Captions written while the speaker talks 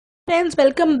Friends,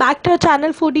 welcome back to our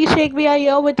channel FOODYSHAIKH. We are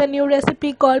here with a new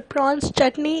recipe called prawns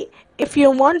chutney. If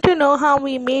you want to know how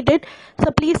we made it, so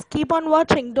please keep on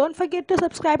watching. Don't forget to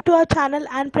subscribe to our channel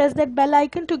and press that bell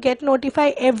icon to get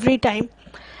notified every time.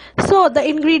 So the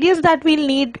ingredients that we'll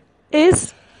need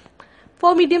is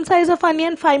 4 medium size of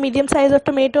onion, 5 medium size of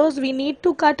tomatoes. We need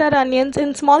to cut our onions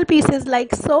in small pieces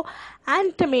like so,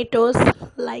 and tomatoes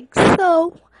like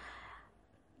so.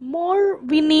 More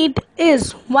we need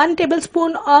is 1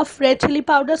 tablespoon of red chili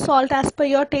powder, salt as per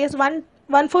your taste,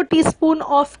 1/4 teaspoon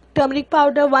of turmeric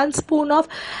powder, 1 spoon of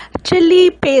chili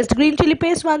paste, green chili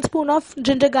paste, 1 spoon of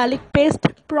ginger garlic paste.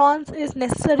 Prawns is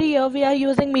necessary here. We are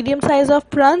using medium size of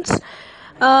prawns.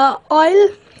 Oil,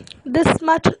 this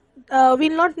much.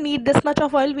 We'll not need this much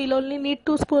of oil. We'll only need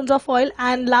 2 spoons of oil.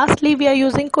 And lastly, we are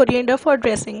using coriander for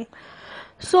dressing.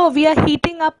 So we are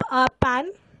heating up our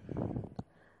pan,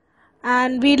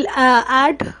 and we'll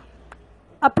add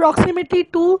approximately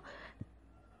 2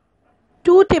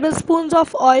 tablespoons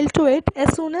of oil to it. As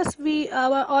soon as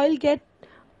our oil get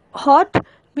hot,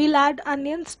 we'll add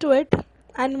onions to it,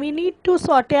 and we need to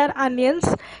saute our onions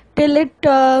till it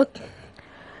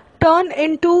turn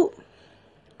into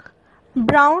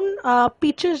brown,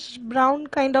 peaches brown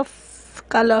kind of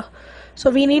color. So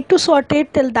we need to saute it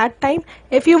till that time.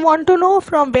 If you want to know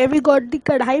from where we got the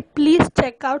kadhai, please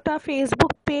check out our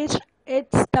Facebook page.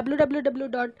 It's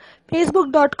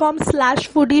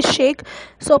www.facebook.com/foodyshaikh.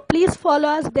 So please follow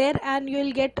us there, and you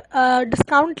will get a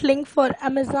discount link for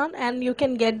Amazon, and you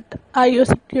can get our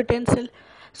utensil.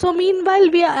 So meanwhile,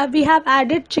 we have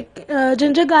added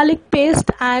ginger garlic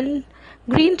paste and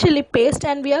green chili paste,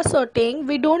 and we are sauteing.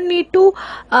 We don't need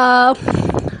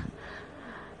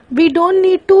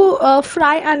to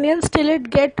fry onions till it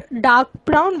get dark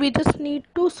brown. We just need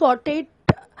to saute it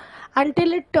until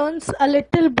it turns a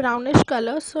little brownish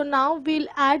color. So now we'll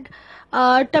add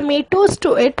tomatoes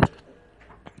to it.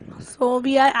 So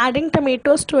we are adding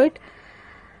tomatoes to it,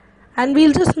 and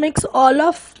we'll just mix all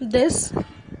of this.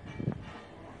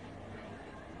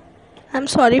 I'm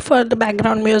sorry for the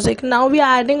background music. Now we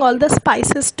are adding all the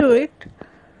spices to it.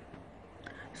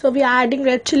 So we are adding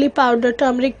red chili powder,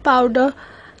 turmeric powder,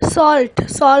 salt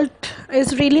is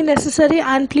really necessary,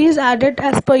 and please add it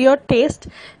as per your taste.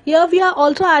 Here we are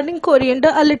also adding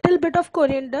coriander, a little bit of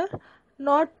coriander,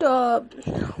 not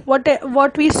what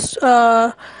we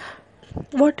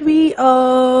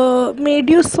made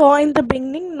you saw in the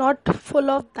beginning, not full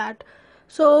of that.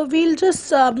 So we'll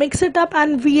just mix it up,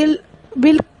 and we'll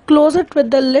close it with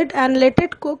the lid and let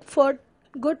it cook for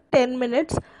good 10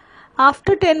 minutes.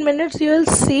 After 10 minutes, you will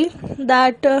see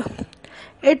that the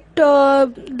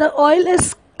oil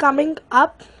is coming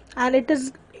up, and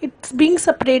it's being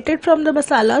separated from the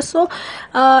masala. So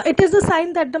it is a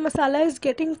sign that the masala is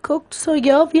getting cooked. So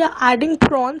here we are adding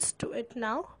prawns to it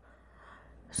now.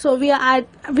 So we have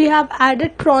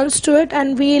added prawns to it,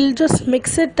 and we'll just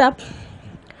mix it up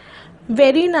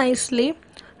very nicely.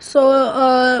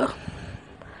 So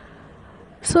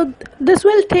this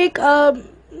will take a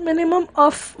minimum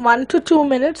of 1 to 2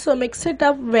 minutes. So mix it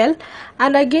up well,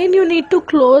 and again you need to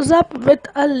close up with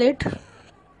a lid.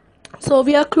 So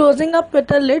we are closing up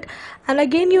with a lid, and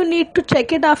again you need to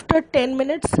check it after 10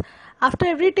 minutes. After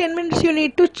every 10 minutes you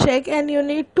need to check, and you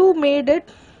need to made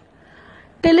it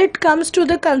till it comes to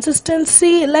the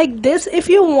consistency like this. If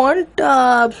you want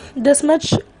this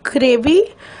much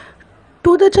gravy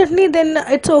to the chutney, then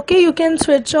it's okay, you can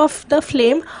switch off the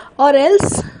flame, or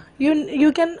else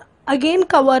you can again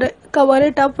cover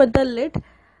it up with the lid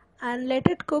and let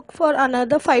it cook for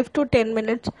another 5 to 10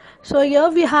 minutes. So here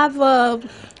we have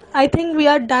I think we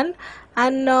are done,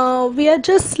 and we are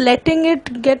just letting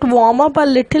it get warm up a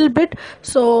little bit.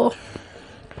 So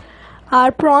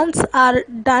our prawns are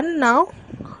done now.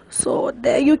 So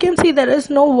there you can see there is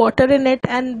no water in it,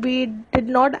 and we did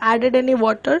not added any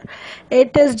water.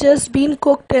 It is just been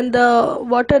cooked in the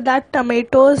water that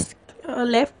tomatoes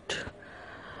left.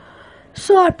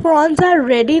 So our prawns are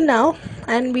ready now,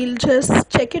 and we'll just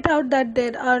check it out that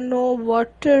there are no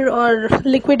water or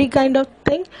liquidy kind of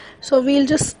thing. So we'll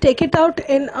just take it out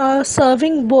in a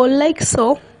serving bowl like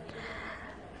so,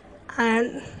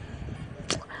 and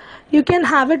you can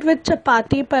have it with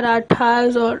chapati,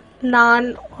 parathas, or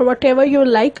naan, or whatever you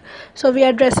like. So we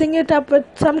are dressing it up with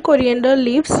some coriander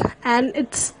leaves, and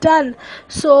it's done.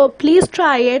 So please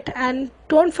try it, and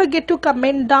don't forget to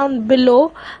comment down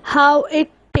below how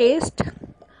it tastes.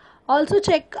 Also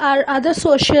check our other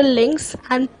social links,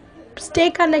 and stay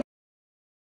connected.